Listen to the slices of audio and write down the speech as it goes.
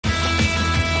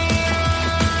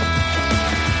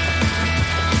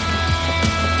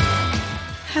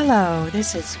Hello,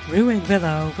 this is Rue and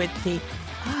Willow with the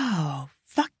Oh,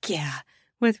 Fuck Yeah,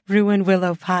 with Rue and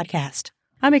Willow podcast.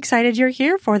 I'm excited you're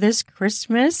here for this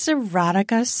Christmas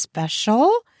erotica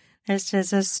special. This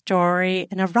is a story,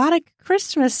 an erotic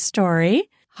Christmas story,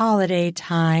 holiday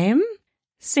time.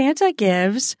 Santa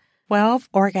gives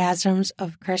 12 orgasms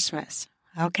of Christmas.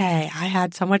 Okay, I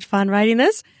had so much fun writing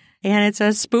this, and it's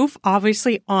a spoof,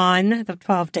 obviously, on the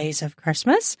 12 days of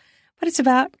Christmas, but it's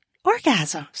about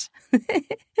orgasms.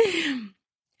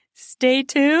 Stay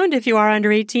tuned. If you are under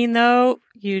 18, though,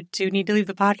 you do need to leave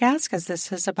the podcast because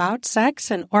this is about sex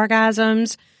and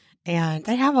orgasms, and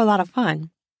they have a lot of fun.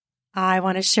 I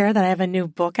want to share that I have a new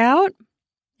book out,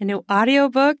 a new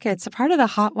audiobook. It's a part of the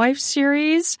Hot Wife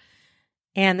series,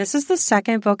 and this is the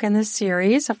second book in this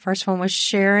series. The first one was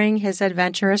Sharing His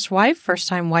Adventurous Wife,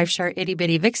 first-time wife share Itty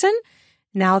Bitty Vixen.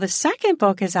 Now the second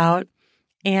book is out,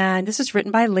 and this is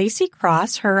written by Lacey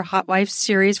Cross, her Hot Wife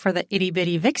series for the Itty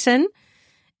Bitty Vixen.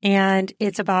 And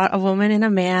it's about a woman and a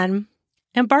man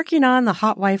embarking on the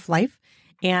hot wife life.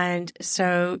 And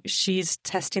so she's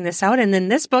testing this out. And then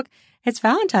this book, it's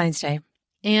Valentine's Day.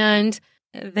 And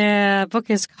the book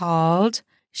is called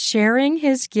Sharing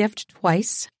His Gift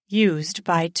Twice, Used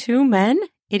by Two Men,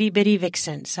 Itty Bitty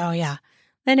Vixen. So yeah,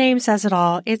 the name says it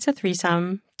all. It's a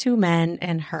threesome, two men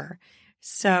and her.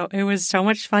 So it was so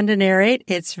much fun to narrate.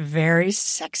 It's very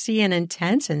sexy and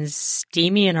intense and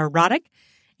steamy and erotic.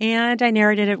 And I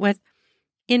narrated it with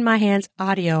In My Hands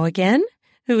Audio again,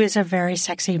 who is a very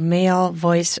sexy male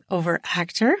voice-over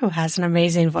actor who has an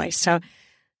amazing voice. So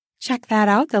check that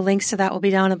out. The links to that will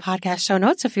be down in the podcast show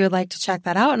notes if you would like to check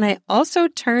that out. And I also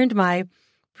turned my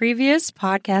previous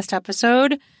podcast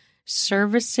episode,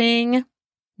 Servicing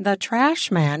the Trash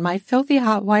Man, My Filthy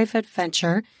Hot Wife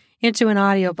Adventure, into an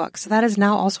audiobook. So that is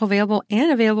now also available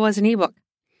and available as an ebook.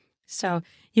 So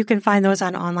you can find those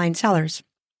on online sellers.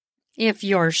 If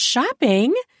you're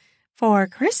shopping for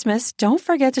Christmas, don't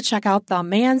forget to check out the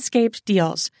Manscaped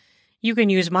deals. You can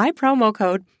use my promo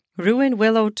code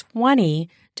RuinWillow20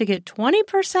 to get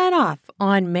 20% off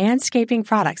on manscaping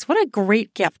products. What a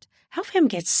great gift. Help him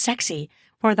get sexy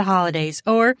for the holidays.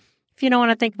 Or if you don't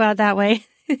want to think about it that way,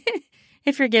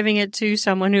 if you're giving it to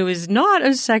someone who is not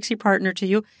a sexy partner to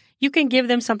you, you can give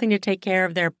them something to take care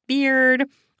of their beard,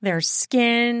 their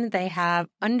skin. They have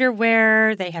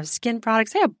underwear. They have skin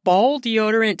products. They have ball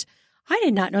deodorant. I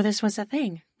did not know this was a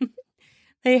thing.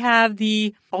 They have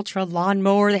the Ultra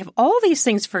Lawnmower. They have all these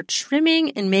things for trimming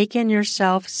and making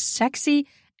yourself sexy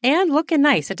and looking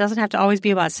nice. It doesn't have to always be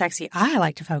about sexy. I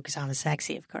like to focus on the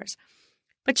sexy, of course.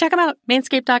 But check them out,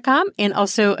 manscaped.com. And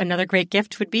also another great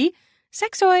gift would be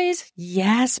sex toys.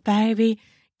 Yes, baby.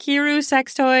 Kiru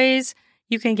sex toys.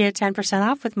 You can get 10%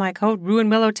 off with my code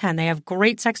RuinWillow10. They have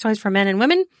great sex toys for men and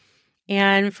women.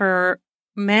 And for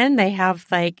men, they have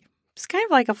it's kind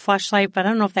of like a fleshlight, but I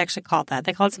don't know if they actually call it that.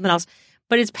 They call it something else.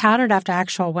 But it's patterned after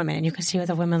actual women, and you can see what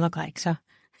the women look like. So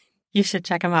you should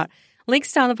check them out.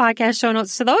 Links down the podcast show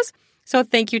notes to those. So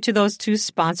thank you to those two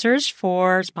sponsors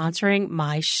for sponsoring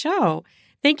my show.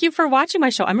 Thank you for watching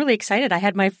my show. I'm really excited. I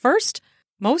had my first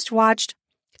most watched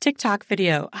TikTok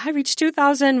video. I reached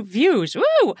 2,000 views.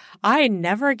 Woo! I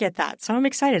never get that. So I'm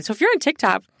excited. So if you're on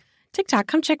TikTok,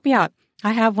 come check me out.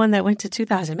 I have one that went to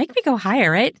 2,000. Make me go higher,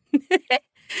 right?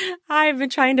 I've been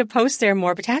trying to post there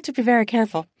more, but you have to be very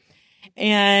careful.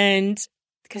 And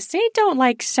because they don't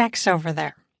like sex over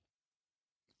there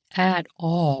at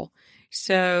all.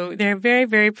 So they're very,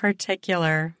 very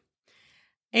particular.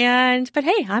 But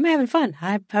hey, I'm having fun.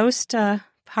 I post a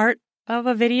part of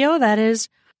a video that is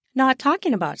not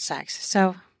talking about sex.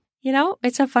 So,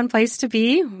 it's a fun place to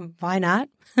be. Why not?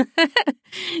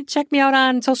 Check me out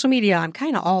on social media. I'm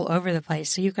kind of all over the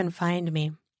place, so you can find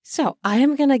me. So I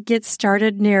am going to get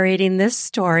started narrating this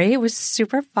story. It was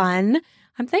super fun.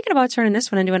 I'm thinking about turning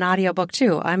this one into an audiobook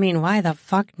too. I mean, why the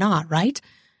fuck not, right?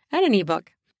 And an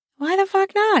ebook. Why the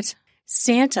fuck not?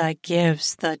 Santa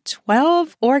gives the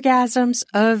 12 orgasms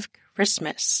of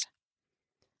Christmas.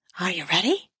 Are you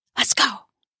ready? Let's go.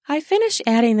 I finish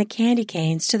adding the candy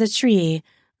canes to the tree.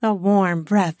 The warm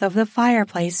breath of the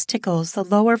fireplace tickles the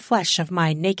lower flesh of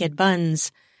my naked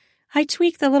buns. I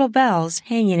tweak the little bells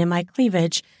hanging in my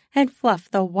cleavage and fluff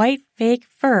the white fake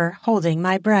fur holding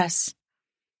my breasts.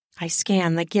 I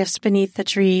scan the gifts beneath the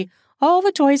tree. All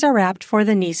the toys are wrapped for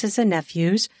the nieces and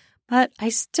nephews, but I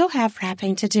still have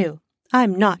wrapping to do.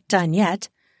 I'm not done yet.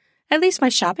 At least my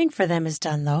shopping for them is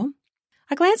done, though.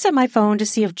 I glance at my phone to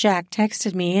see if Jack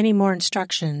texted me any more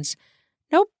instructions.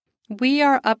 Nope. We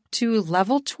are up to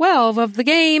level 12 of the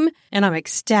game, and I'm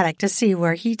ecstatic to see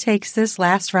where he takes this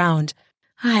last round.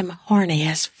 I'm horny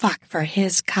as fuck for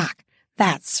his cock.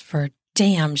 That's for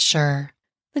damn sure.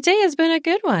 The day has been a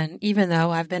good one, even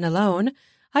though I've been alone.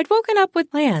 I'd woken up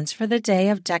with plans for the day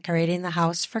of decorating the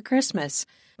house for Christmas,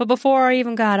 but before I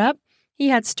even got up, he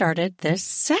had started this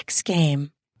sex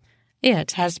game.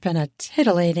 It has been a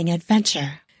titillating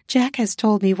adventure. Jack has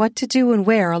told me what to do and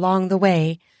where along the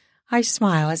way. I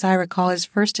smile as I recall his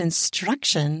first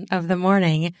instruction of the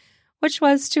morning, which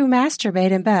was to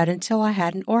masturbate in bed until I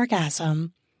had an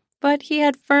orgasm. But he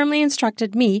had firmly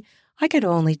instructed me I could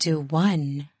only do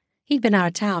one. He'd been out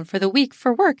of town for the week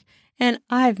for work, and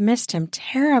I've missed him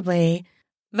terribly.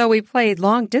 Though we played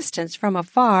long distance from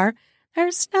afar,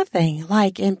 there's nothing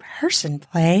like in-person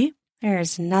play.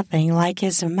 There's nothing like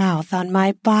his mouth on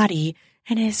my body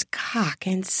and his cock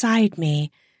inside me.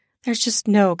 There's just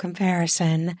no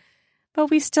comparison.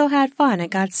 But we still had fun and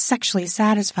got sexually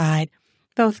satisfied,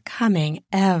 both coming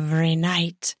every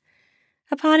night.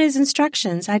 Upon his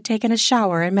instructions, I'd taken a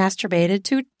shower and masturbated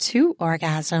to 2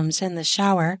 orgasms in the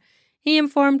shower. He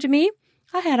informed me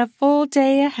I had a full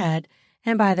day ahead,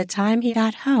 and by the time he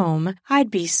got home, I'd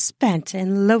be spent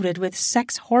and loaded with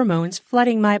sex hormones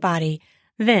flooding my body.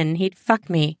 Then he'd fuck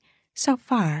me. So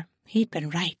far, he'd been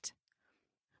right.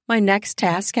 My next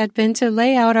task had been to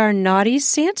lay out our naughty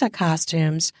Santa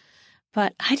costumes,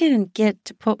 but I didn't get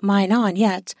to put mine on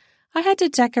yet. I had to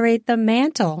decorate the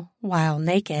mantel while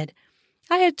naked.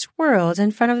 I had twirled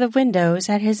in front of the windows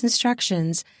at his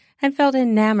instructions and felt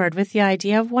enamored with the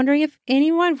idea of wondering if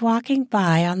anyone walking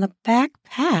by on the back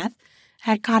path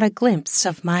had caught a glimpse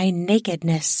of my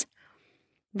nakedness.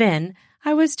 Then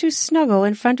I was to snuggle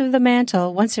in front of the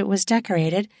mantel once it was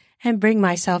decorated and bring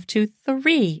myself to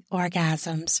 3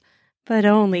 orgasms, but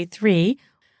only 3,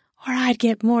 or I'd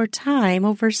get more time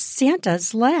over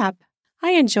Santa's lap.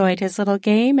 I enjoyed his little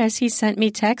game as he sent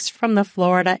me texts from the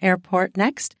Florida airport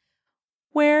next,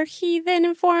 where he then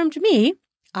informed me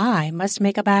I must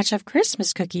make a batch of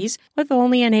Christmas cookies with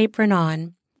only an apron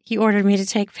on. He ordered me to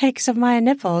take pics of my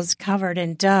nipples covered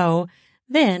in dough.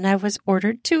 Then I was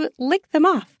ordered to lick them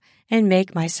off and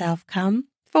make myself come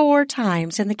 4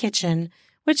 times in the kitchen,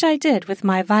 which I did with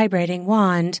my vibrating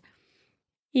wand.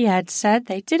 He had said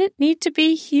they didn't need to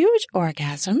be huge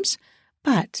orgasms,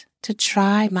 but to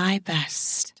try my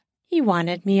best. He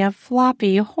wanted me a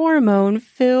floppy,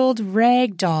 hormone-filled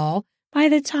rag doll by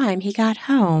the time he got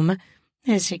home.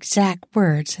 His exact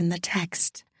words in the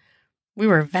text. We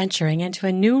were venturing into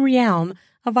a new realm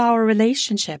of our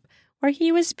relationship where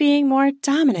he was being more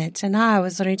dominant and I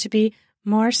was learning to be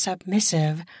more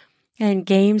submissive. And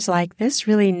games like this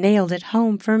really nailed it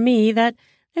home for me that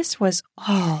this was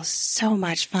all so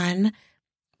much fun.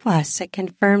 Plus, it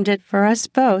confirmed it for us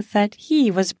both that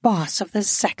he was boss of the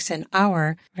sex in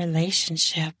our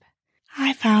relationship.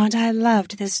 I found I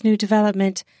loved this new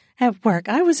development. At work,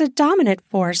 I was a dominant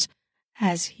force,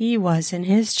 as he was in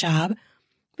his job,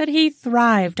 but he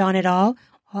thrived on it all,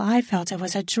 while I felt it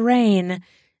was a drain.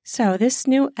 So this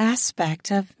new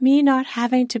aspect of me not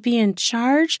having to be in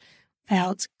charge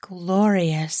felt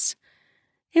glorious.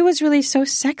 It was really so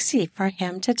sexy for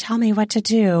him to tell me what to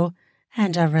do,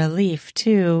 and a relief,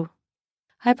 too.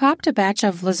 I popped a batch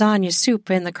of lasagna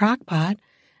soup in the crock pot.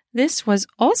 This was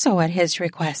also at his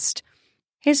request.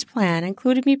 His plan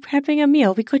included me prepping a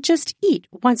meal we could just eat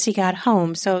once he got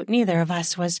home, so neither of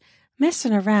us was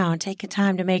messing around taking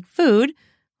time to make food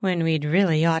when we'd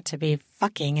really ought to be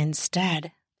fucking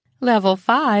instead. Level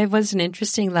 5 was an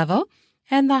interesting level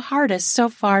and the hardest so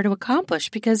far to accomplish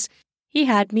because he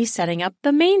had me setting up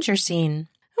the manger scene.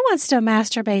 Who wants to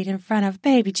masturbate in front of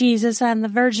baby Jesus and the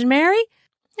Virgin Mary?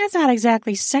 That's not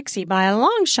exactly sexy by a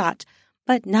long shot,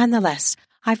 but nonetheless,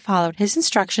 I followed his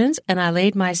instructions and I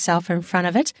laid myself in front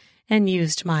of it and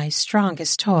used my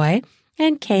strongest toy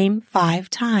and came 5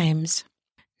 times.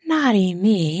 Naughty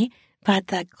me, but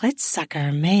the clit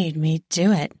sucker made me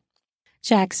do it.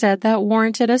 Jack said that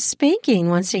warranted a spanking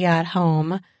once he got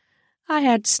home. I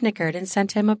had snickered and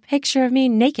sent him a picture of me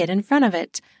naked in front of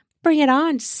it. Bring it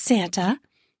on, Santa.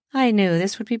 I knew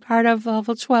this would be part of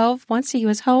level 12 once he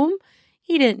was home.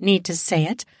 He didn't need to say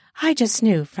it. I just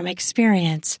knew from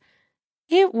experience.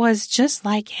 It was just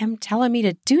like him telling me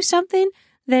to do something,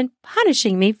 then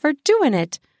punishing me for doing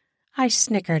it. I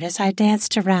snickered as I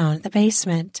danced around the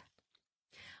basement.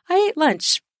 I ate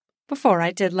lunch. Before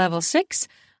I did level 6,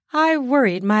 I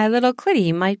worried my little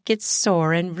clitty might get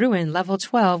sore and ruin level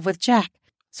 12 with Jack,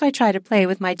 so I tried to play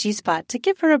with my G-spot to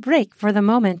give her a break for the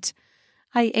moment.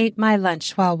 I ate my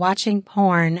lunch while watching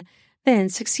porn, then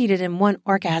succeeded in 1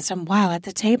 orgasm while at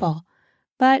the table.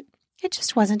 But it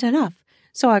just wasn't enough,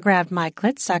 so I grabbed my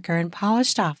clit sucker and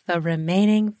polished off the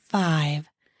remaining 5.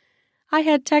 I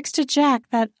had texted Jack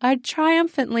that I'd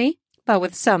triumphantly, but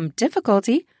with some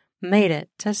difficulty, made it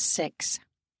to 6.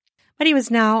 but he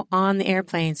was now on the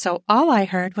airplane, so all I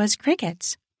heard was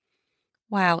crickets.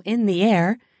 While in the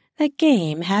air, the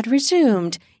game had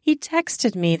resumed. He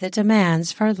texted me the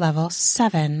demands for level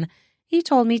 7. He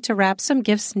told me to wrap some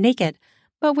gifts naked,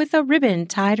 but with a ribbon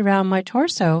tied around my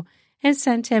torso, and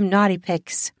sent him naughty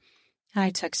pics.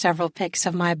 I took several pics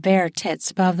of my bare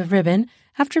tits above the ribbon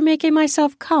after making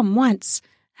myself come once,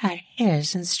 at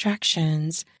his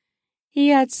instructions. He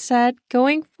had said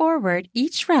going forward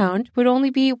each round would only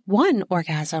be 1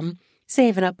 orgasm,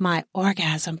 saving up my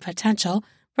orgasm potential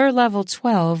for level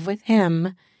 12 with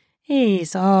him.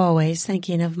 He's always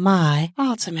thinking of my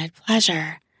ultimate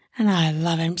pleasure, and I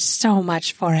love him so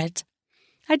much for it.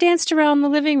 I danced around the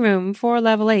living room for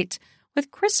level 8,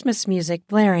 with Christmas music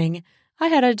blaring. I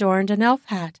had adorned an elf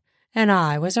hat, and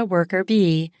I was a worker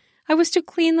bee. I was to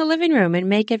clean the living room and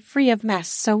make it free of mess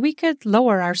so we could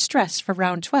lower our stress for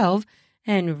round 12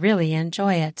 and really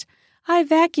enjoy it. I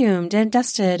vacuumed and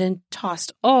dusted and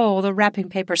tossed all the wrapping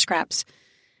paper scraps.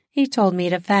 He told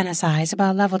me to fantasize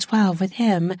about level 12 with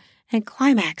him and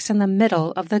climax in the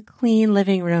middle of the clean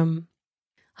living room.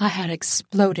 I had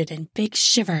exploded in big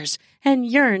shivers and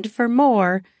yearned for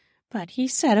more, but he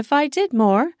said if I did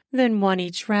more than 1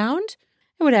 each round,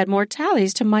 it would add more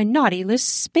tallies to my naughty list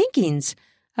spankings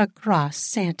across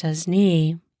Santa's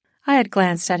knee. I had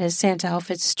glanced at his Santa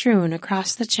outfit strewn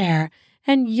across the chair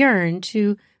and yearned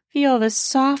to feel the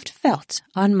soft felt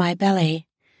on my belly.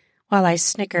 While I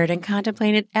snickered and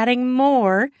contemplated adding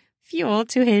more fuel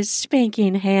to his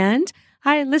spanking hand,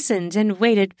 I listened and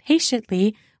waited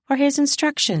patiently for his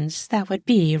instructions that would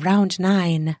be round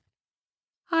 9.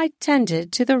 I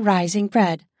tended to the rising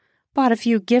bread, bought a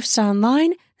few gifts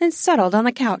online, then settled on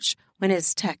the couch when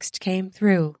his text came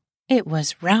through. It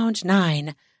was round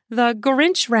 9, the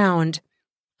Grinch round.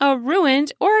 A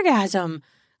ruined orgasm.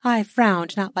 I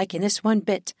frowned, not liking this one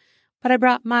bit, but I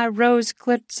brought my rose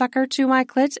clit sucker to my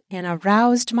clit and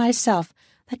aroused myself,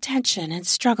 the tension and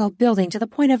struggle building to the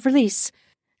point of release.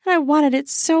 And I wanted it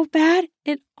so bad,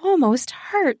 it almost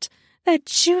hurt. That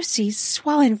juicy,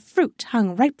 swollen fruit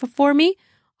hung right before me.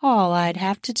 All I'd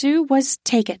have to do was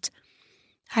take it.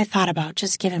 I thought about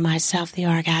just giving myself the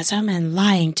orgasm and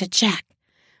lying to Jack.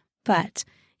 But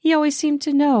he always seemed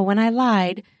to know when I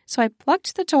lied, so I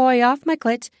plucked the toy off my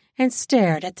clit and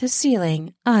stared at the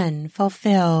ceiling,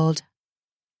 unfulfilled.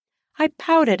 I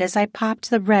pouted as I popped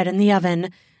the bread in the oven.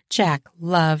 Jack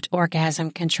loved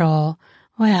orgasm control.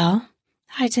 Well,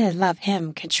 I did love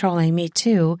him controlling me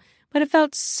too, but it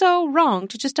felt so wrong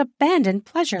to just abandon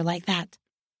pleasure like that.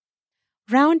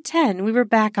 Round 10, we were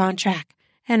back on track,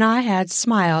 and I had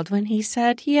smiled when he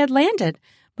said he had landed,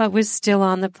 but was still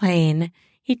on the plane.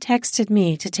 He texted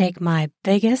me to take my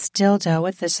biggest dildo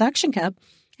with the suction cup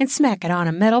and smack it on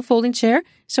a metal folding chair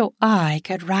so I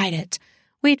could ride it.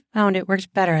 We'd found it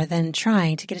worked better than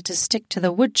trying to get it to stick to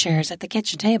the wood chairs at the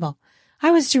kitchen table.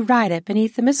 I was to ride it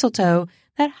beneath the mistletoe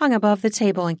that hung above the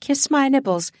table and kiss my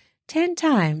nipples 10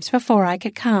 times before I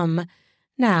could come.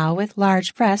 Now, with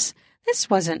large breasts, this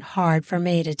wasn't hard for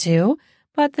me to do,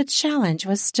 but the challenge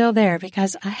was still there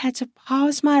because I had to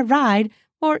pause my ride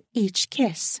for each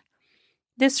kiss.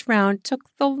 This round took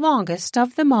the longest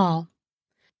of them all.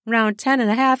 Round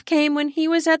 10.5 came when he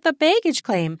was at the baggage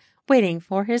claim, waiting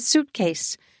for his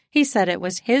suitcase. He said it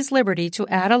was his liberty to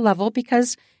add a level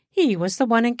because he was the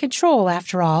one in control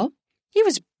after all. He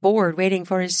was bored waiting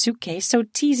for his suitcase, so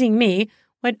teasing me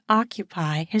would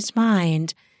occupy his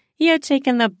mind. He had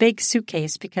taken the big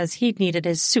suitcase because he'd needed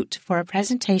his suit for a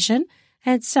presentation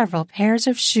and several pairs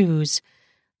of shoes.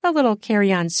 The little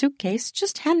carry-on suitcase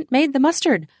just hadn't made the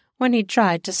mustard when he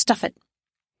tried to stuff it.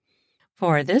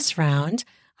 For this round,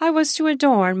 I was to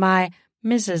adorn my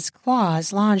Mrs.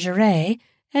 Claus lingerie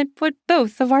and put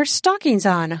both of our stockings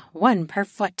on, 1 per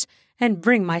foot, and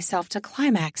bring myself to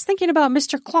climax thinking about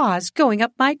Mr. Claus going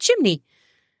up my chimney.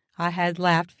 I had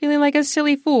laughed, feeling like a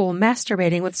silly fool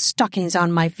masturbating with stockings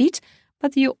on my feet,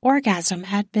 but the orgasm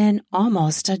had been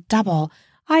almost a double.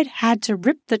 I'd had to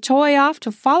rip the toy off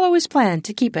to follow his plan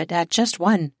to keep it at just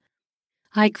 1.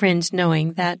 I grinned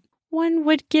knowing that one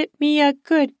would get me a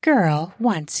good girl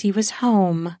once he was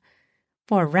home.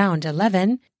 For round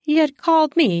 11, he had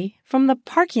called me from the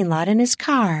parking lot in his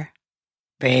car.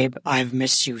 Babe, I've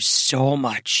missed you so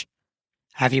much.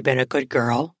 Have you been a good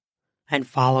girl and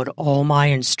followed all my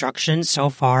instructions so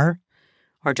far?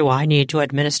 Or do I need to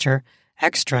administer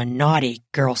extra naughty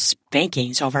girl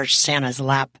spankings over Santa's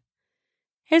lap?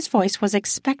 His voice was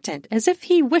expectant, as if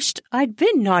he wished I'd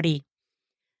been naughty.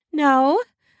 No,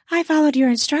 I followed your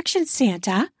instructions,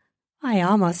 Santa. I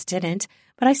almost didn't,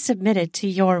 but I submitted to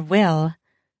your will.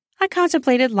 I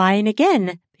contemplated lying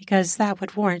again, because that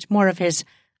would warrant more of his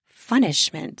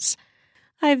punishments.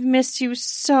 I've missed you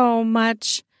so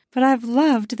much, but I've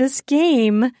loved this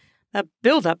game. The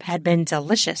build-up had been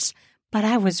delicious, but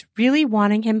I was really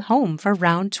wanting him home for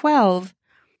round 12.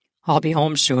 I'll be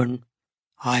home soon.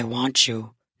 I want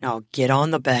you. Now get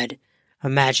on the bed.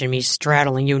 Imagine me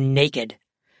straddling you naked.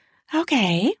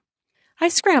 Okay. I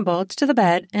scrambled to the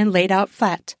bed and laid out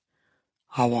flat.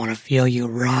 I want to feel you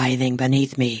writhing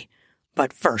beneath me.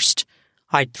 But first,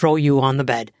 I'd throw you on the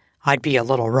bed. I'd be a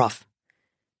little rough.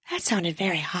 That sounded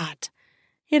very hot.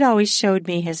 It always showed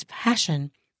me his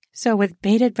passion. So with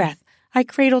bated breath, I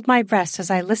cradled my breast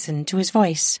as I listened to his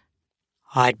voice.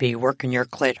 I'd be working your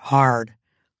clit hard,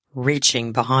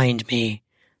 reaching behind me,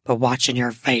 but watching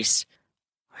your face,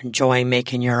 enjoying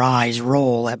making your eyes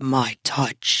roll at my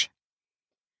touch.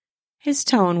 His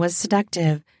tone was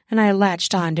seductive, and I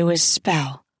latched onto his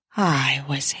spell. I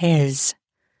was his.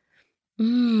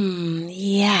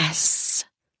 Yes,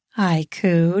 I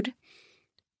cooed.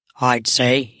 I'd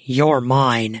say, you're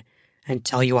mine, and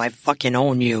tell you I fucking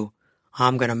own you.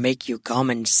 I'm gonna make you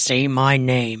come and say my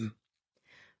name.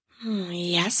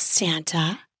 Yes,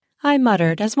 Santa, I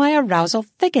muttered as my arousal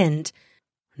thickened.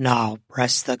 Now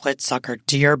press the clit sucker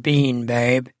to your bean,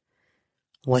 babe.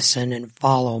 Listen and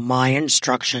follow my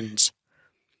instructions.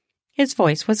 His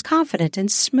voice was confident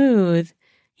and smooth.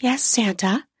 Yes,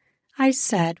 Santa, I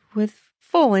said with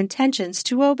full intentions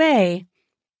to obey.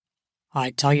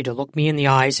 I tell you to look me in the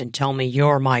eyes and tell me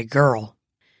you're my girl,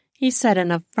 he said in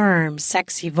a firm,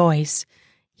 sexy voice.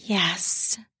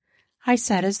 Yes, I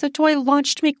said as the toy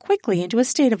launched me quickly into a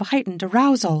state of heightened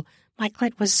arousal. My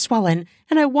clit was swollen,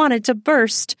 and I wanted to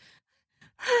burst.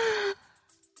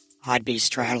 I'd be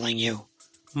straddling you,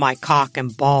 my cock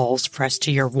and balls pressed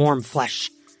to your warm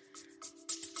flesh.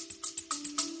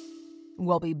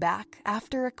 We'll be back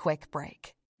after a quick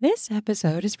break. This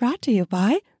episode is brought to you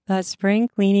by the Spring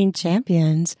Cleaning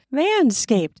Champions,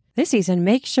 Manscaped. This season,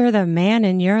 make sure the man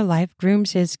in your life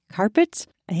grooms his carpets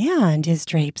and his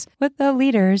drapes with the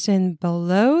leaders in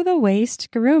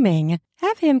below-the-waist grooming.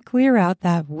 Have him clear out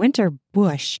that winter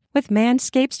bush with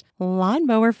Manscaped's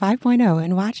Lawnmower 5.0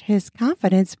 and watch his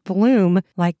confidence bloom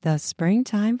like the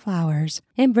springtime flowers.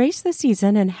 Embrace the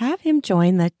season and have him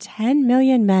join the 10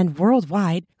 million men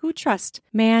worldwide who trust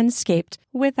Manscaped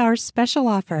with our special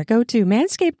offer. Go to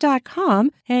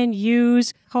manscaped.com and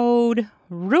use code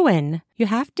RUIN. You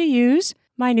have to use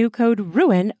my new code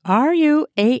RUIN,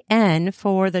 RUAN,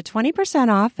 for the 20%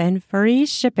 off and free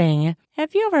shipping.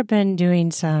 Have you ever been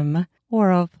doing some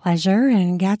oral pleasure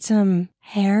and got some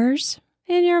hairs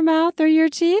in your mouth or your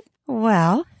teeth?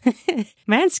 Well,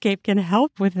 Manscaped can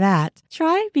help with that.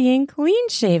 Try being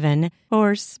clean-shaven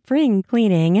or spring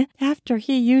cleaning. After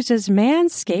he uses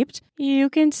Manscaped, you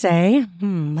can say,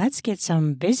 let's get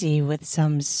some busy with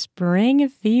some spring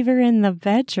fever in the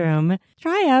bedroom.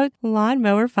 Try out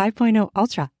Lawnmower 5.0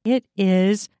 Ultra. It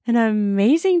is an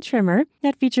amazing trimmer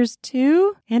that features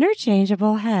 2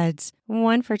 interchangeable heads,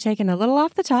 one for taking a little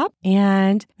off the top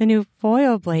and the new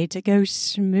foil blade to go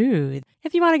smooth.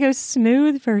 If you want to go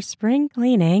smooth for spring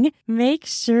cleaning, make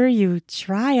sure you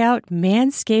try out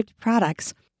Manscaped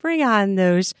products. Bring on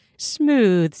those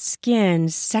smooth skin,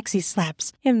 sexy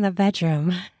slaps in the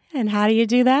bedroom. And how do you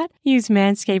do that? Use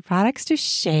Manscaped products to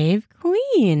shave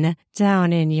clean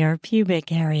down in your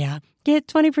pubic area. Get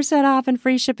 20% off and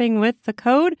free shipping with the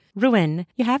code RUIN.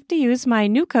 You have to use my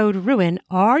new code RUIN,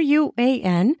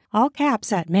 RUAN, all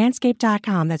caps at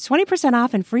manscaped.com. That's 20%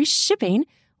 off and free shipping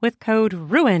with code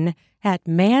RUIN at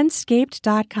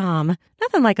manscaped.com.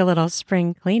 Nothing like a little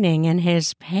spring cleaning in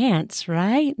his pants,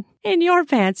 right? In your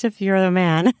pants if you're the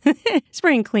man.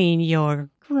 Spring clean your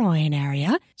groin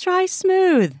area. Try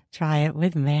smooth. Try it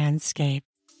with Manscaped.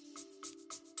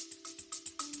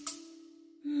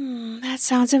 That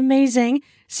sounds amazing.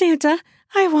 Santa,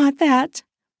 I want that.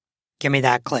 Give me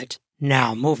that clit.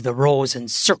 Now move the rows and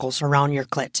circles around your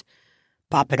clit.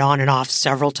 Pop it on and off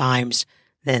several times,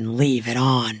 then leave it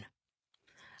on.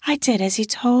 I did as he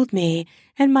told me,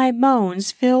 and my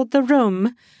moans filled the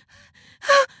room.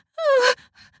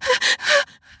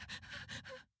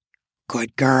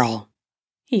 Good girl,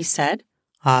 he said.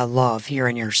 I love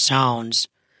hearing your sounds.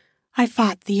 I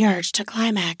fought the urge to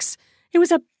climax. It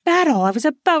was a battle I was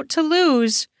about to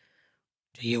lose.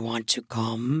 Do you want to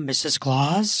come, Mrs.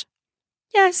 Claus?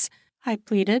 Yes, I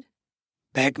pleaded.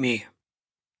 Beg me.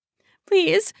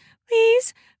 Please,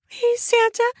 please, please,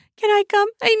 Santa, can I come?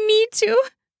 I need to.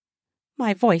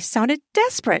 My voice sounded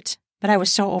desperate, but I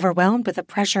was so overwhelmed with the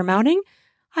pressure mounting,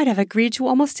 I'd have agreed to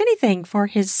almost anything for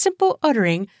his simple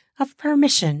uttering of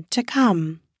permission to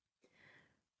come.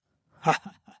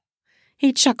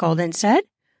 He chuckled and said,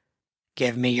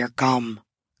 Give me your cum.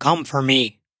 Come for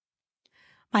me.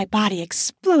 My body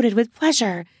exploded with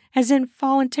pleasure, as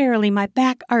involuntarily my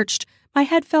back arched, my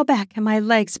head fell back, and my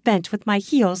legs bent with my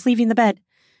heels leaving the bed.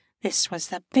 This was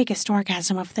the biggest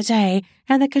orgasm of the day,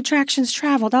 and the contractions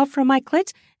traveled out from my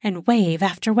clit in wave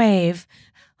after wave.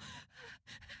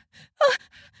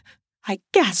 I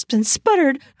gasped and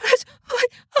sputtered.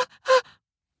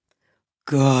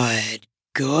 Good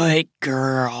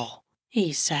girl,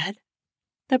 he said.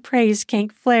 The praise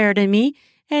kink flared in me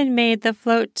and made the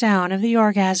float down of the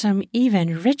orgasm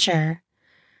even richer.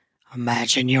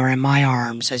 Imagine you're in my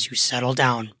arms as you settle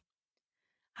down.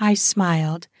 I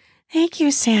smiled. Thank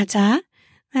you, Santa.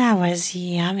 That was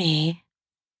yummy.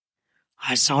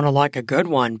 I sounded like a good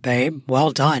one, babe.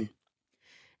 Well done.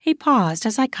 He paused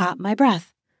as I caught my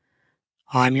breath.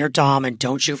 I'm your dom, and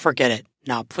don't you forget it.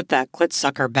 Now put that clit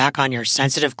sucker back on your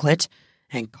sensitive clit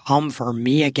and come for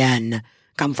me again.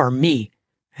 Come for me,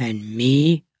 and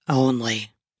me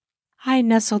only. I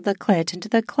nestled the clit into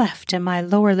the cleft in my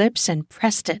lower lips and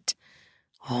pressed it.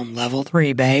 On level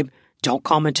 3, babe. Don't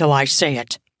come until I say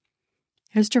it.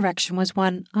 His direction was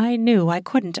one I knew I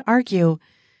couldn't argue.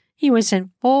 He was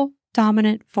in full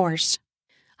dominant force.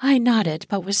 I nodded,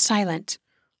 but was silent.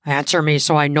 Answer me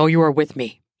so I know you are with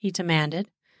me, he demanded.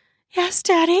 Yes,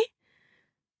 Daddy.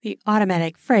 The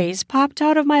automatic phrase popped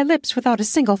out of my lips without a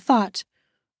single thought.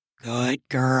 Good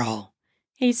girl,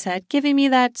 he said, giving me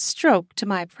that stroke to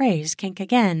my praise kink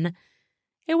again.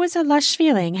 It was a lush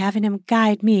feeling having him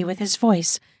guide me with his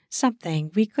voice,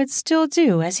 something we could still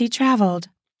do as he traveled.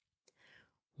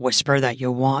 Whisper that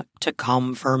you want to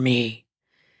come for me.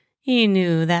 He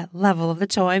knew that level of the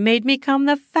toy made me come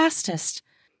the fastest.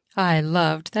 I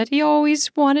loved that he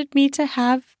always wanted me to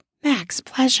have max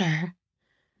pleasure.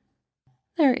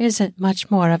 There isn't much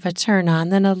more of a turn-on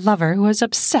than a lover who is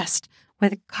obsessed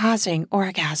with causing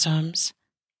orgasms.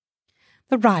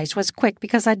 The rise was quick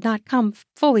because I'd not come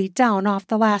fully down off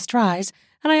the last rise,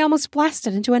 and I almost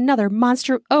blasted into another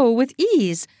monster O with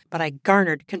ease, but I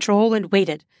garnered control and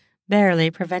waited, barely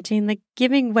preventing the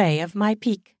giving way of my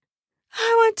peak.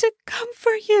 I want to come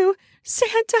for you,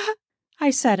 Santa, I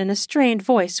said in a strained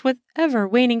voice with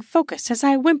ever-waning focus as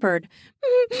I whimpered.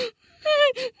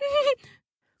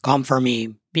 Come for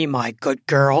me, be my good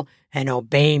girl, and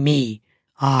obey me.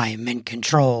 I'm in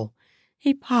control.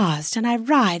 He paused, and I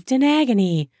writhed in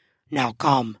agony. Now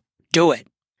come, do it.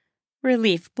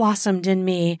 Relief blossomed in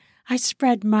me. I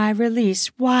spread my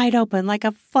release wide open like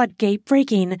a floodgate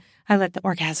breaking. I let the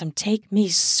orgasm take me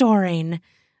soaring.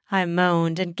 I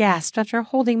moaned and gasped after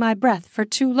holding my breath for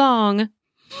too long.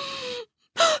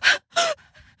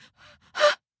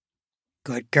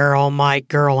 Good girl, my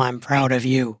girl, I'm proud of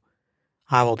you.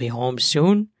 I will be home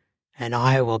soon, and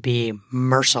I will be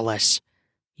merciless.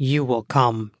 You will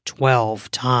come 12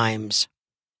 times.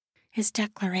 His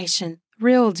declaration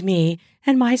thrilled me,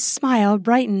 and my smile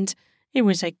brightened. It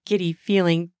was a giddy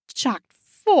feeling, chock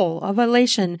full of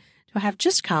elation, to have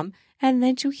just come and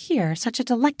then to hear such a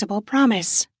delectable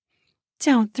promise.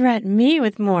 Don't threaten me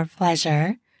with more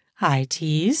pleasure, I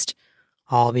teased.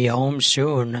 I'll be home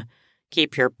soon.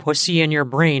 Keep your pussy and your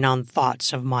brain on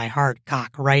thoughts of my hard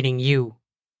cock riding you.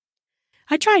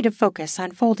 I tried to focus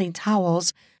on folding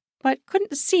towels, but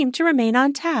couldn't seem to remain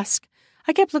on task.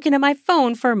 I kept looking at my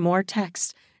phone for more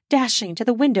text, dashing to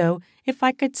the window if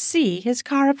I could see his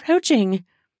car approaching.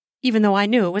 Even though I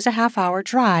knew it was a half-hour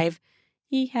drive,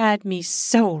 he had me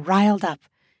so riled up.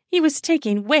 He was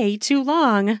taking way too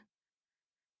long.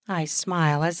 I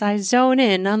smile as I zone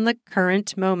in on the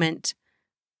current moment.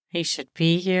 He should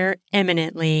be here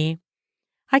imminently.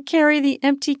 I carry the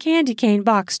empty candy cane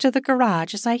box to the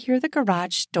garage as I hear the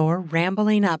garage door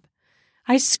rambling up.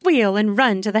 I squeal and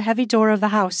run to the heavy door of the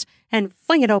house and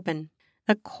fling it open.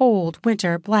 The cold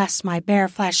winter blasts my bare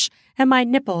flesh, and my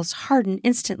nipples harden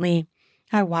instantly.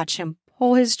 I watch him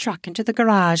pull his truck into the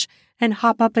garage and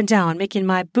hop up and down, making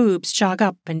my boobs jog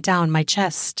up and down my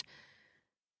chest.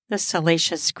 The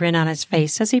salacious grin on his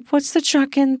face as he puts the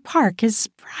truck in park is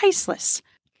priceless.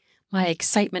 My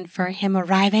excitement for him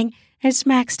arriving is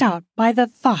maxed out by the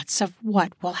thoughts of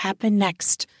what will happen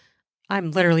next.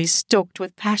 I'm literally stoked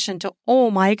with passion to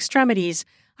all my extremities.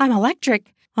 I'm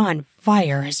electric. On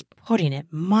fire is putting it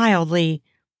mildly.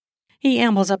 He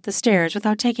ambles up the stairs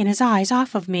without taking his eyes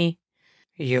off of me.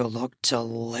 You look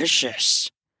delicious.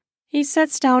 He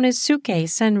sets down his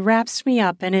suitcase and wraps me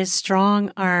up in his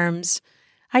strong arms.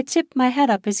 I tip my head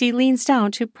up as he leans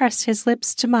down to press his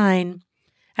lips to mine.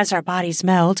 As our bodies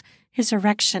meld, his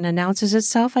erection announces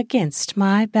itself against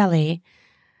my belly.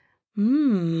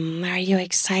 Are you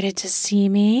excited to see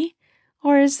me?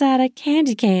 Or is that a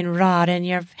candy cane rod in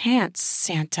your pants,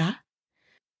 Santa?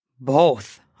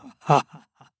 Both.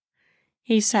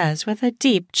 He says with a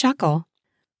deep chuckle.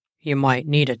 You might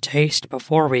need a taste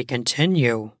before we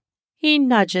continue. He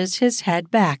nudges his head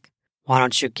back. Why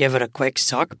don't you give it a quick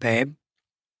suck, babe?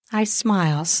 I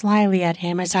smile slyly at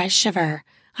him as I shiver.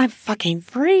 I'm fucking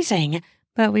freezing,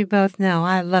 but we both know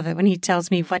I love it when he tells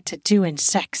me what to do in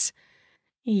sex.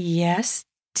 Yes,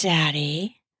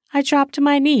 Daddy. I drop to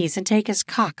my knees and take his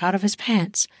cock out of his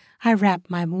pants. I wrap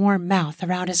my warm mouth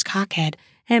around his cockhead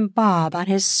and bob on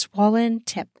his swollen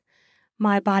tip.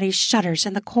 My body shudders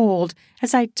in the cold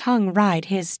as I tongue ride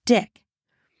his dick.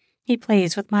 He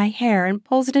plays with my hair and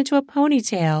pulls it into a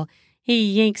ponytail.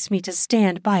 He yanks me to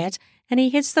stand by it, and he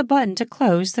hits the button to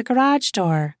close the garage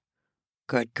door.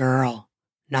 Good girl.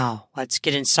 Now, let's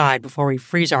get inside before we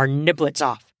freeze our niblets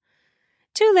off.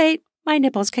 Too late. My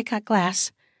nipples could cut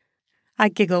glass. I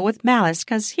giggle with malice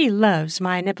 'cause he loves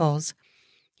my nipples.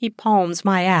 He palms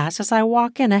my ass as I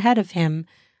walk in ahead of him.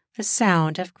 The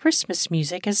sound of Christmas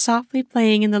music is softly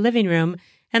playing in the living room,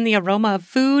 and the aroma of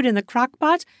food in the crock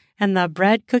pot and the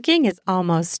bread cooking is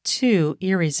almost too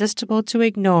irresistible to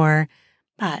ignore.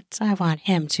 But I want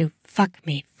him to fuck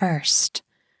me first.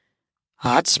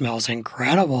 That smells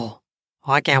incredible.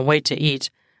 I can't wait to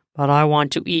eat, but I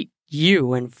want to eat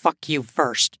you and fuck you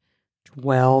first.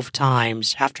 12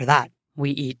 times. After that,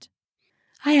 we eat.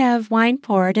 I have wine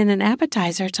poured in an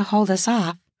appetizer to hold us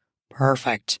off.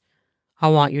 Perfect. I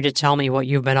want you to tell me what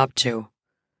you've been up to,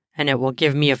 and it will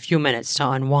give me a few minutes to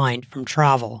unwind from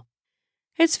travel.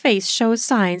 His face shows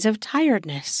signs of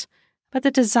tiredness, but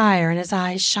the desire in his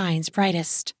eyes shines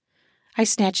brightest. I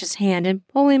snatch his hand and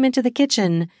pull him into the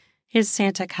kitchen. His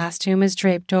Santa costume is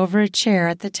draped over a chair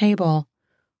at the table.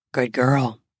 Good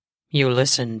girl. You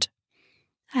listened.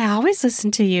 I always listen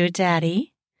to you,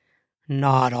 Daddy.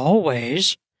 Not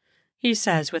always, he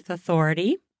says with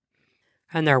authority.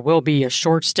 And there will be a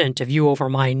short stint of you over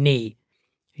my knee.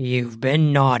 You've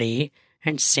been naughty,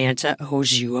 and Santa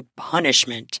owes you a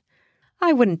punishment.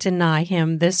 I wouldn't deny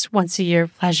him this once-a-year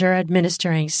pleasure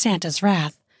administering Santa's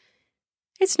wrath.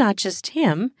 It's not just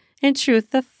him. In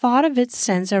truth, the thought of it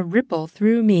sends a ripple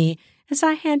through me as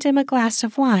I hand him a glass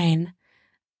of wine.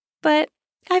 But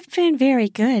I've been very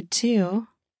good, too.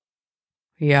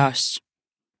 Yes.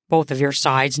 Both of your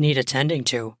sides need attending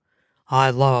to. I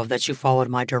love that you followed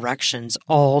my directions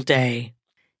all day.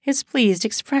 His pleased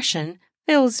expression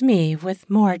fills me with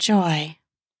more joy.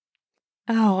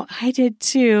 Oh, I did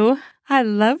too. I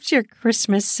loved your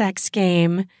Christmas sex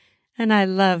game, and I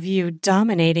love you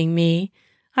dominating me.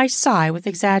 I sigh with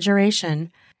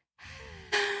exaggeration.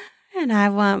 And I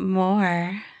want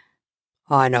more.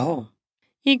 I know.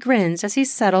 He grins as he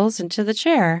settles into the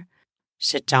chair.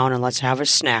 Sit down and let's have a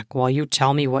snack while you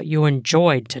tell me what you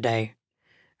enjoyed today.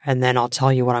 And then I'll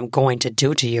tell you what I'm going to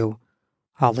do to you.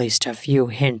 At least a few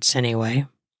hints, anyway.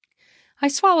 I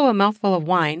swallow a mouthful of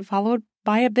wine, followed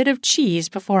by a bit of cheese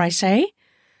before I say,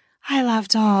 I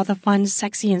loved all the fun,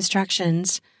 sexy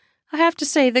instructions. I have to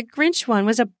say the Grinch one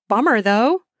was a bummer,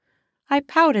 though. I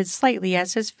pouted slightly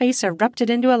as his face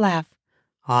erupted into a laugh.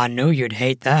 I knew you'd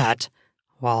hate that.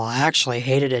 Well, I actually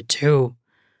hated it, too.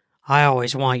 I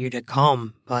always want you to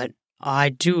come, but I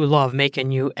do love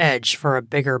making you edge for a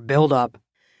bigger build-up.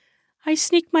 I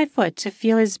sneak my foot to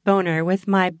feel his boner with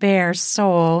my bare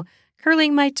sole,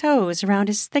 curling my toes around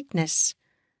his thickness.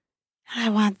 I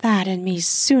want that in me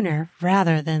sooner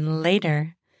rather than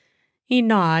later. He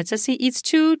nods as he eats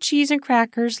 2 cheese and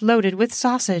crackers loaded with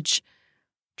sausage.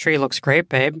 Tree looks great,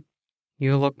 babe.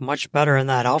 You look much better in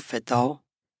that outfit, though.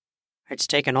 It's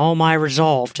taken all my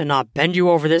resolve to not bend you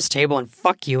over this table and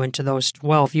fuck you into those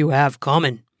 12 you have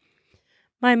coming.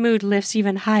 My mood lifts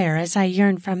even higher as I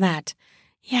yearn from that.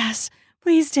 Yes,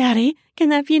 please, Daddy. Can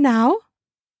that be now?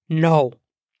 No,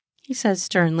 he says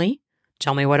sternly.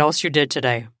 Tell me what else you did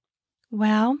today.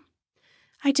 Well,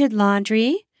 I did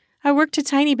laundry. I worked a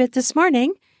tiny bit this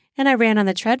morning, and I ran on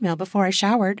the treadmill before I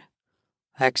showered.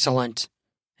 Excellent.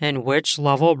 And which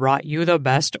level brought you the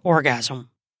best orgasm?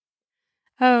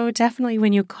 Oh, definitely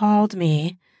when you called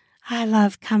me. I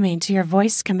love coming to your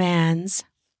voice commands.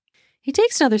 He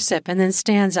takes another sip and then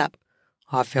stands up.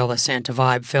 I feel the Santa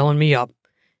vibe filling me up.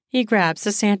 He grabs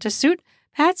the Santa suit,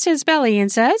 pats his belly,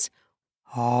 and says,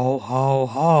 Ho, ho,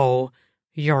 ho.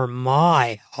 You're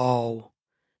my ho.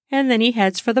 And then he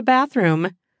heads for the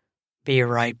bathroom. Be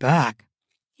right back.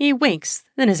 He winks,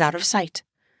 then is out of sight.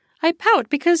 I pout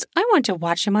because I want to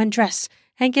watch him undress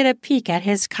and get a peek at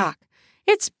his cock.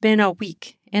 It's been a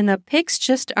week, and the pics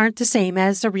just aren't the same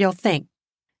as the real thing.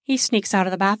 He sneaks out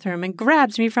of the bathroom and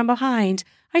grabs me from behind.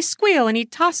 I squeal, and he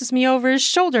tosses me over his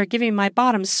shoulder, giving my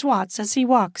bottom swats as he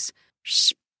walks.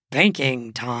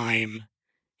 Spanking time,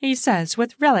 he says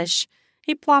with relish.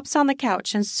 He plops on the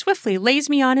couch and swiftly lays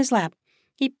me on his lap.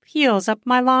 He peels up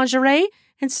my lingerie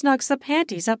and snugs the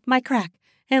panties up my crack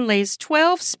and lays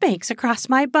 12 spanks across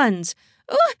my buns.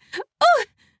 Ooh! Ooh!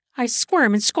 I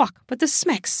squirm and squawk, but the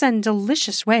smacks send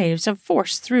delicious waves of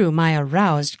force through my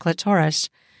aroused clitoris.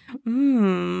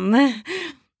 I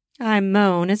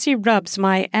moan as he rubs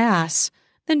my ass,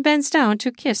 then bends down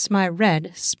to kiss my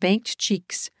red, spanked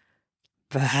cheeks.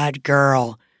 Bad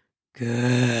girl.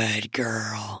 Good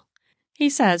girl, he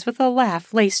says with a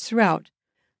laugh laced throughout.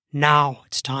 Now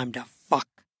it's time to fuck.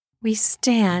 We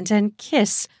stand and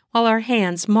kiss while our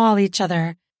hands maul each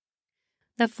other.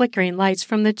 The flickering lights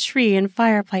from the tree and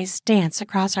fireplace dance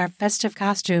across our festive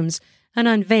costumes and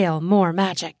unveil more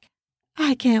magic.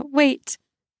 I can't wait.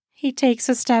 He takes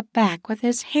a step back with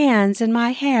his hands in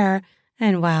my hair,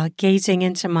 and while gazing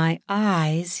into my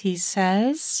eyes, he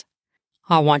says,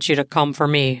 I want you to come for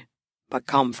me, but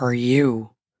come for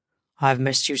you. I've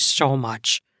missed you so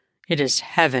much. It is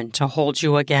heaven to hold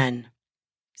you again.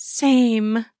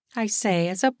 Same, I say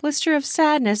as a blister of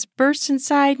sadness bursts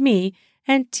inside me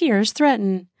and tears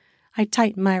threaten. I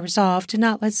tighten my resolve to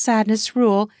not let sadness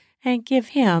rule and give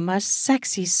him a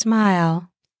sexy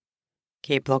smile.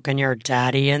 Keep looking your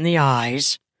daddy in the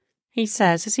eyes, he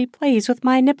says as he plays with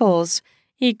my nipples.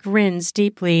 He grins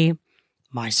deeply.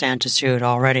 My Santa suit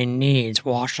already needs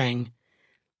washing.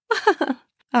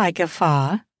 I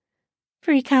guffaw.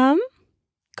 Free cum?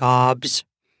 Gobs.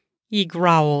 He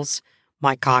growls.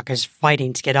 My cock is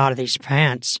fighting to get out of these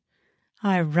pants.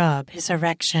 I rub his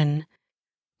erection.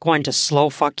 Going to slow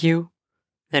fuck you,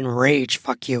 then rage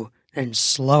fuck you, then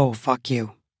slow fuck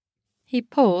you. He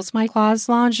pulls my claws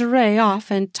lingerie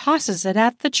off and tosses it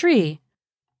at the tree.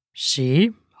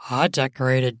 See? I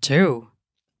decorated too.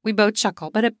 We both chuckle,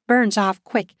 but it burns off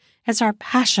quick as our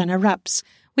passion erupts.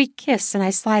 We kiss and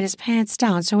I slide his pants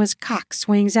down so his cock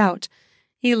swings out.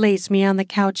 He lays me on the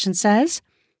couch and says,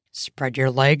 Spread your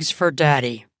legs for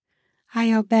daddy.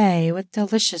 I obey with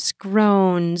delicious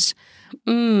groans.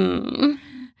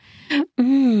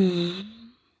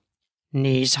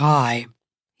 Knees high,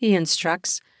 he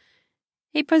instructs.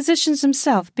 He positions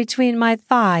himself between my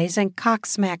thighs and cock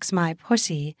smacks my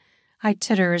pussy. I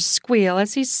titter a squeal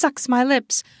as he sucks my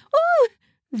lips. Ooh!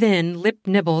 Then lip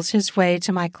nibbles his way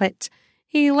to my clit.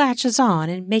 He latches on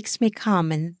and makes me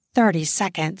come in 30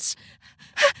 seconds.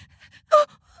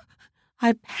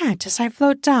 I pant as I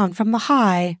float down from the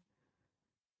high.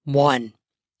 1.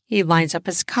 He lines up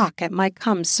his cock at my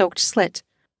cum-soaked slit.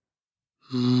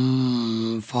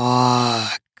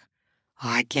 Fuck.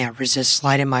 I can't resist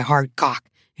sliding my hard cock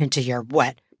into your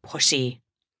wet pussy.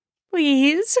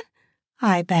 Please,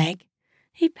 I beg.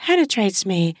 He penetrates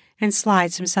me and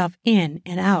slides himself in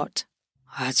and out.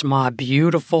 That's my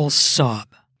beautiful sub,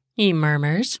 he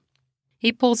murmurs.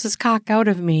 He pulls his cock out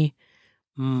of me.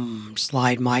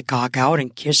 Slide my cock out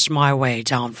and kiss my way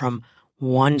down from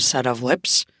one set of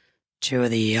lips to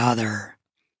the other.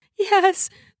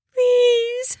 Yes,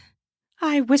 please,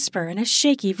 I whisper in a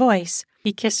shaky voice.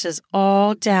 He kisses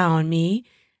all down me,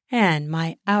 and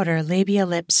my outer labia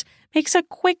lips makes a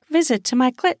quick visit to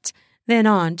my clit, then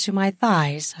on to my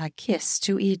thighs, a kiss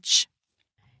to each.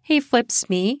 He flips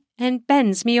me and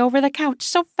bends me over the couch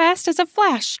so fast as a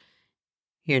flash.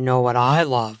 You know what I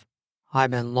love?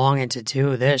 I've been longing to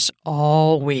do this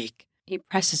all week. He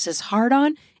presses his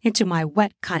hard-on into my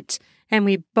wet cunt, and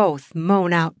we both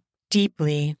moan out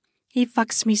deeply. He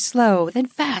fucks me slow, then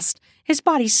fast, his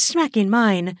body smacking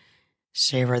mine.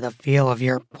 Savor the feel of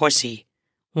your pussy.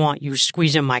 Want you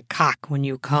squeezing my cock when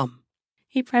you come.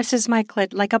 He presses my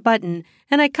clit like a button,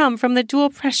 and I come from the dual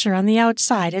pressure on the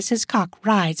outside as his cock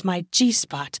rides my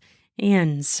G-spot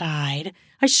inside.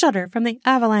 I shudder from the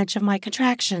avalanche of my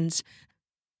contractions.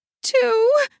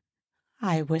 2,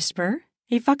 I whisper.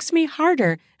 He fucks me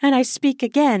harder, and I speak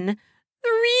again.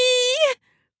 3.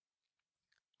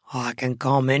 I can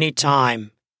come any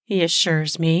time, he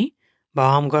assures me. But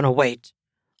I'm gonna wait.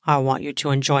 I want you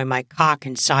to enjoy my cock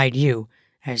inside you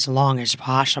as long as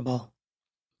possible.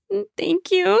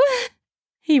 Thank you.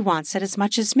 He wants it as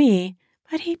much as me,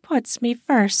 but he puts me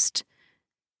first.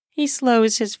 He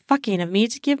slows his fucking of me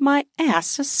to give my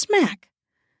ass a smack.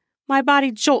 My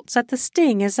body jolts at the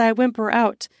sting as I whimper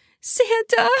out,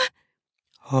 Santa!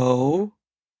 Oh?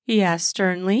 He asks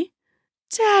sternly.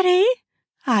 Daddy,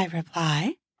 I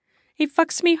reply. He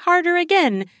fucks me harder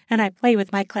again, and I play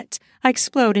with my clit. I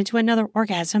explode into another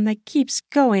orgasm that keeps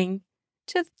going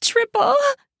to triple.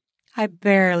 I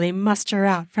barely muster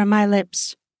out from my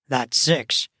lips. That's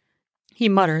 6. He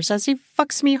mutters as he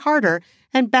fucks me harder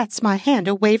and bats my hand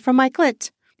away from my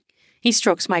clit. He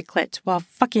strokes my clit while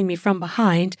fucking me from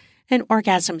behind, and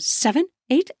orgasms 7,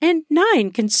 8, and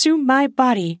 9 consume my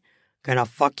body. Gonna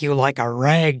fuck you like a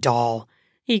rag doll,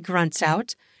 he grunts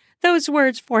out. Those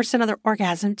words force another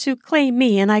orgasm to claim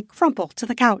me, and I crumple to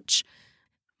the couch.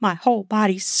 My whole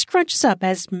body scrunches up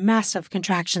as massive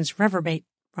contractions reverberate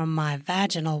from my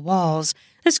vaginal walls.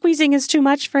 The squeezing is too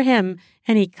much for him,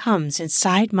 and he comes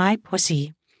inside my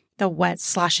pussy. The wet,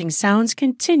 sloshing sounds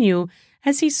continue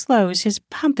as he slows his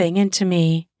pumping into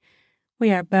me.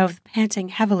 We are both panting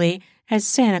heavily as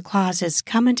Santa Claus is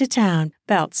coming to town,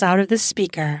 belts out of the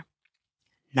speaker.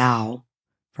 Now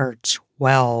for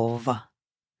 12.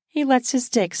 He lets his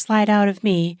dick slide out of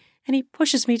me, and he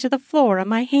pushes me to the floor on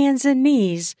my hands and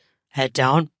knees. Head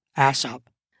down, ass up.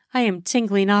 I am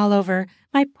tingling all over.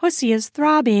 My pussy is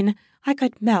throbbing. I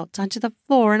could melt onto the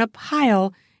floor in a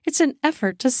pile. It's an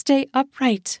effort to stay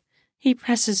upright. He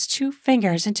presses 2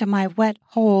 fingers into my wet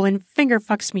hole and finger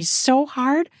fucks me so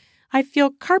hard I feel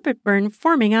carpet burn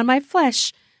forming on my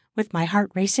flesh. With my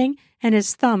heart racing and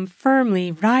his thumb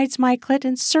firmly rides my clit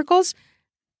in circles,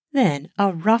 then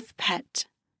a rough pet.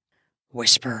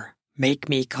 Whisper, make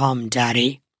me come,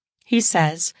 Daddy, he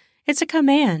says. It's a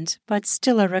command, but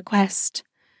still a request.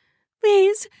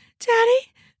 Please,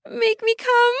 Daddy, make me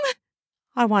come.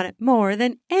 I want it more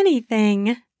than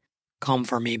anything. Come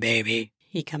for me, baby,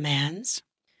 he commands.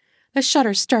 The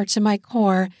shudder starts in my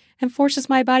core and forces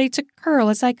my body to curl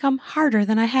as I come harder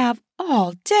than I have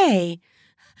all day.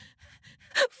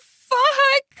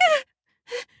 Fuck!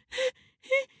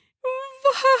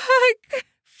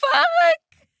 Fuck!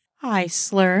 I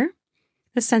slur.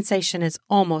 The sensation is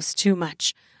almost too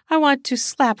much. I want to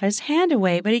slap his hand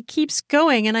away, but he keeps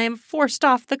going and I am forced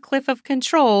off the cliff of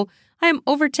control. I am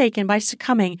overtaken by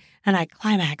succumbing and I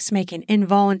climax making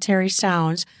involuntary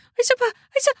sounds.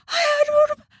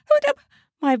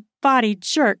 My body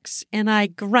jerks and I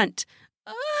grunt.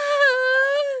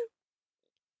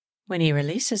 When he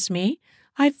releases me,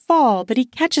 I fall, but he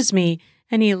catches me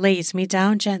and he lays me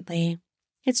down gently.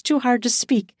 It's too hard to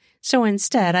speak, so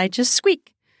instead I just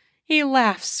squeak. He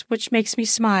laughs, which makes me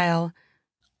smile.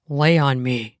 Lay on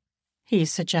me, he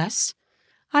suggests.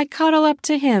 I cuddle up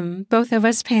to him, both of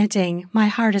us panting. My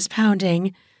heart is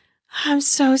pounding. I'm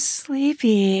so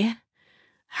sleepy.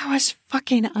 That was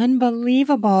fucking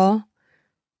unbelievable.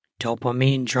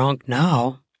 Dopamine drunk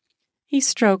now. He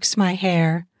strokes my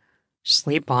hair.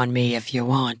 Sleep on me if you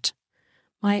want.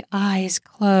 My eyes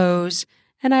close,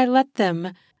 and I let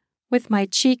them, with my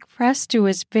cheek pressed to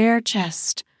his bare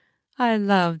chest. I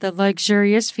love the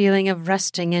luxurious feeling of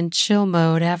resting in chill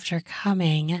mode after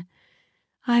coming.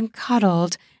 I'm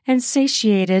cuddled and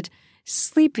satiated,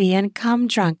 sleepy and cum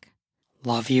drunk.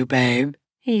 Love you, babe,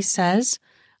 he says.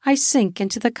 I sink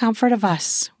into the comfort of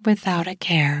us without a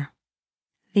care.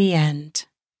 The end.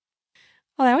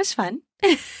 Well, that was fun.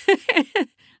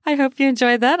 I hope you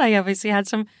enjoyed that. I obviously had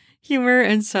some humor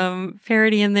and some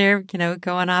parody in there,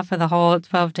 going off of the whole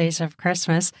 12 days of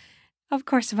Christmas. Of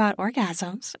course, about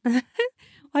orgasms.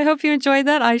 I hope you enjoyed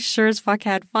that. I sure as fuck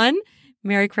had fun.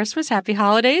 Merry Christmas, Happy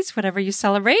Holidays, whatever you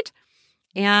celebrate.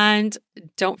 And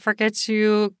don't forget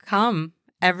to come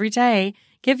every day.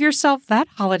 Give yourself that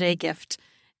holiday gift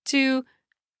to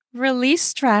release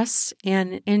stress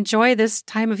and enjoy this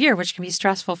time of year, which can be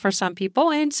stressful for some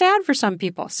people and sad for some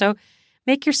people. So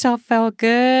make yourself feel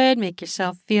good. Make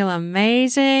yourself feel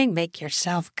amazing. Make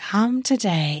yourself come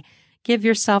today. Give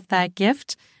yourself that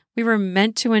gift. We were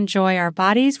meant to enjoy our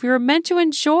bodies. We were meant to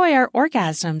enjoy our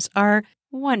orgasms, our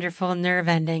wonderful nerve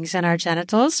endings in our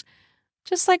genitals.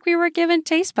 Just like we were given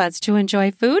taste buds to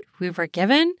enjoy food, we were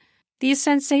given these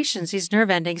sensations, these nerve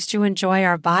endings to enjoy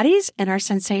our bodies and our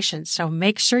sensations. So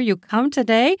make sure you come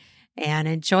today and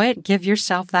enjoy it. Give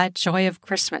yourself that joy of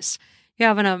Christmas. You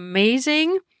have an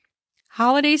amazing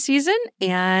holiday season,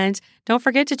 and don't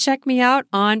forget to check me out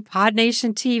on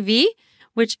PodNation TV,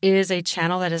 which is a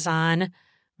channel that is on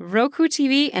Roku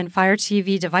TV and Fire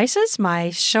TV devices. My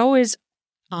show is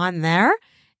on there,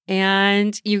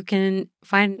 and you can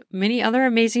find many other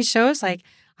amazing shows. Like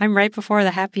I'm right before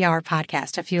the Happy Hour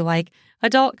podcast. If you like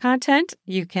adult content,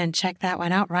 you can check that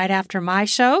one out right after my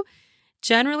show.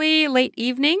 Generally late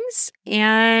evenings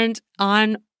and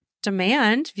on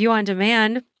demand, view on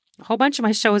demand. A whole bunch of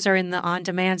my shows are in the on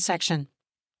demand section.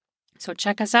 So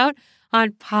check us out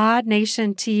on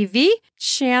PodNation TV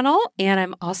channel, and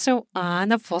I'm also on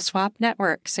the Full Swap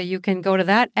Network. So you can go to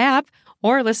that app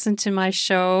or listen to my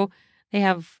show. They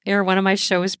air one of my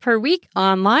shows per week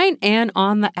online and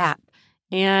on the app.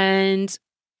 And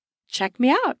check me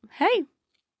out. Hey,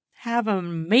 have an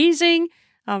amazing,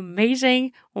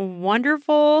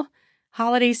 wonderful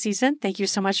holiday season. Thank you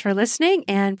so much for listening.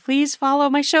 And please follow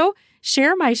my show,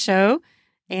 share my show,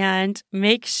 and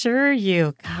make sure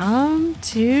you come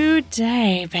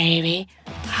today, baby.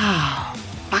 Oh,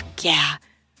 fuck yeah.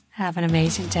 Have an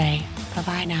amazing day.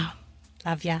 Bye-bye now.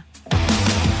 Love ya.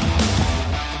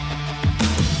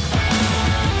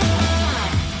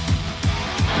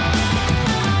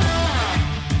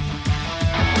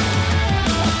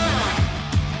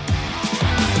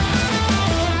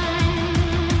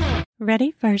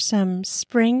 Ready for some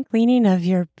spring cleaning of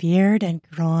your beard and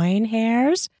groin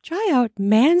hairs? Try out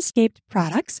Manscaped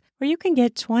products where you can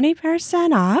get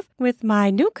 20% off with my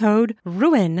new code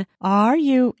RUAN,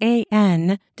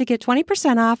 RUAN, to get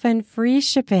 20% off and free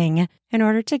shipping. In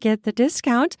order to get the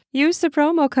discount, use the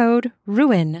promo code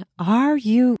RUAN,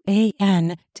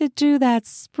 RUAN, to do that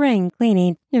spring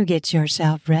cleaning to get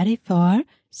yourself ready for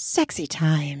sexy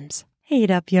times. Heat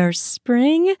up your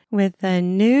spring with a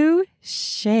new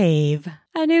shave,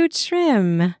 a new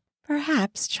trim.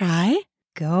 Perhaps try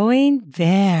going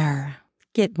bare.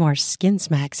 Get more skin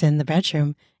smacks in the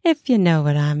bedroom, if you know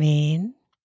what I mean.